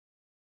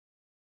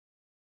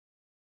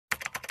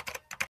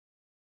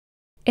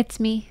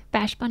It's me,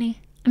 Bash Bunny.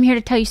 I'm here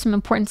to tell you some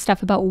important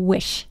stuff about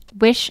Wish.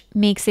 Wish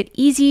makes it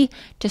easy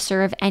to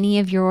serve any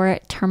of your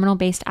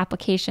terminal-based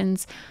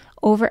applications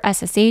over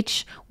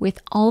SSH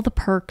with all the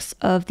perks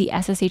of the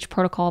SSH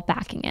protocol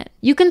backing it.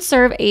 You can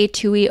serve a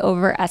TUI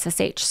over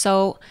SSH,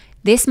 so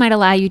this might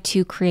allow you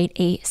to create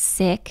a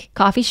sick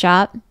coffee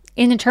shop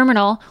in a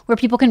terminal where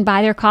people can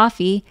buy their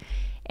coffee,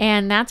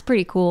 and that's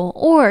pretty cool.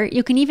 Or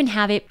you can even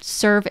have it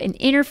serve an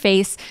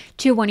interface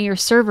to one of your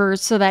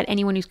servers so that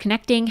anyone who's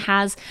connecting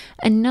has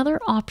another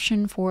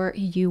option for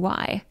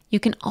UI. You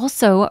can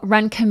also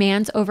run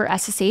commands over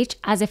SSH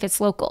as if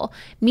it's local,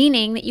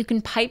 meaning that you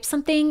can pipe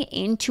something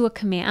into a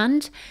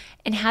command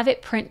and have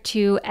it print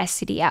to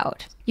SCD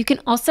out. You can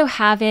also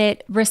have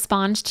it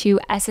respond to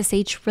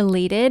SSH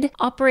related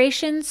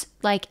operations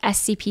like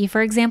SCP,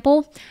 for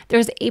example.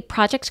 There's a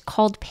project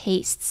called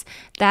Pastes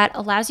that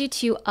allows you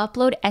to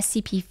upload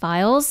SCP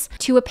files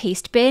to a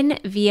paste bin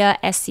via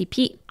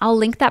SCP. I'll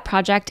link that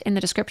project in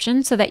the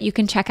description so that you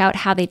can check out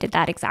how they did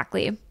that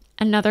exactly.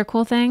 Another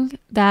cool thing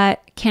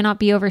that cannot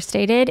be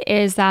overstated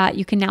is that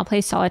you can now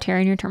play solitaire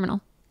in your terminal.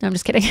 No, I'm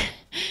just kidding.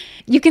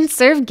 You can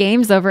serve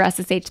games over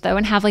SSH though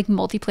and have like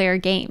multiplayer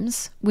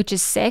games, which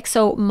is sick.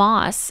 So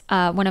Moss,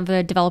 one of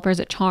the developers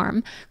at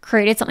Charm,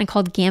 created something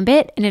called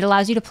Gambit, and it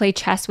allows you to play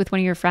chess with one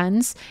of your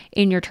friends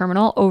in your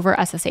terminal over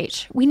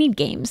SSH. We need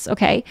games,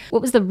 okay?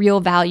 What was the real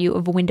value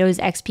of Windows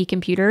XP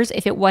computers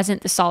if it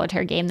wasn't the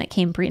solitaire game that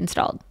came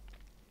pre-installed?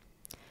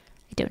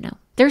 I don't know.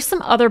 There's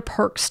some other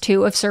perks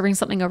too of serving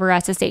something over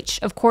SSH.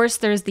 Of course,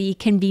 there's the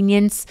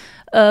convenience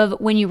of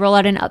when you roll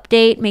out an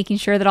update, making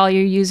sure that all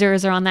your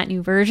users are on that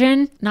new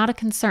version. Not a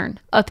concern.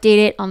 Update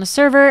it on the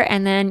server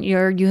and then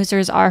your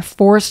users are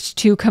forced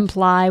to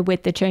comply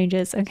with the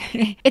changes,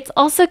 okay? It's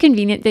also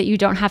convenient that you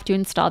don't have to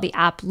install the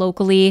app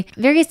locally.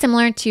 Very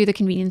similar to the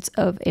convenience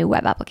of a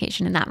web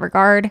application in that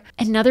regard.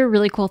 Another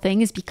really cool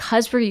thing is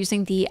because we're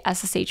using the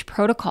SSH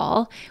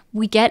protocol,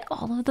 we get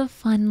all of the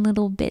fun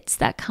little bits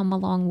that come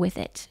along with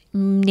it.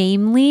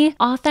 Namely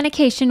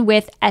authentication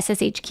with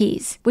SSH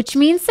keys, which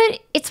means that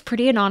it's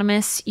pretty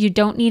anonymous. You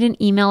don't need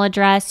an email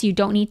address. You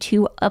don't need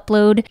to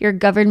upload your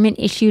government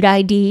issued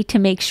ID to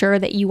make sure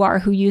that you are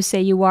who you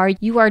say you are.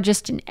 You are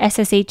just an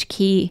SSH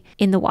key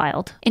in the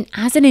wild. And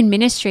as an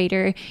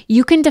administrator,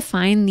 you can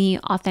define the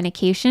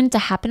authentication to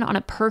happen on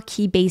a per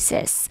key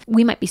basis.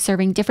 We might be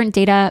serving different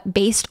data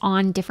based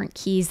on different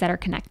keys that are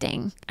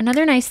connecting.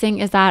 Another nice thing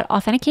is that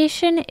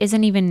authentication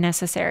isn't even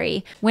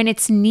necessary. When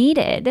it's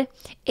needed,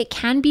 it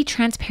can be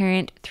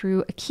transparent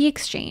through a key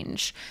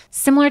exchange,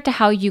 similar to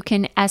how you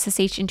can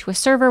SSH into a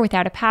server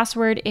without a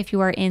password if you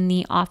are in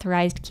the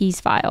authorized keys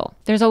file.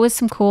 There's always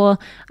some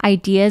cool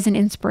ideas and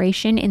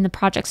inspiration in the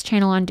projects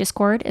channel on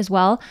Discord as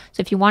well.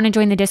 So if you want to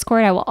join the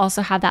Discord, I will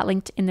also have that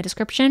linked in the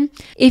description.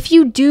 If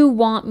you do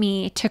want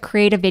me to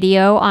create a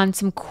video on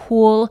some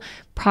cool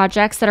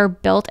projects that are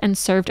built and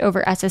served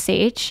over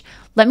SSH,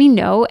 let me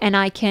know and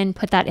I can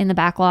put that in the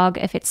backlog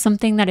if it's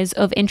something that is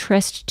of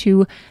interest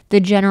to the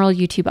general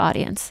YouTube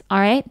audience. All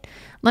right?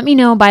 Let me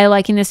know by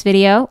liking this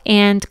video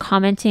and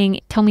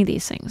commenting. Tell me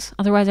these things.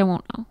 Otherwise, I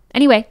won't know.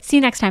 Anyway, see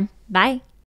you next time. Bye.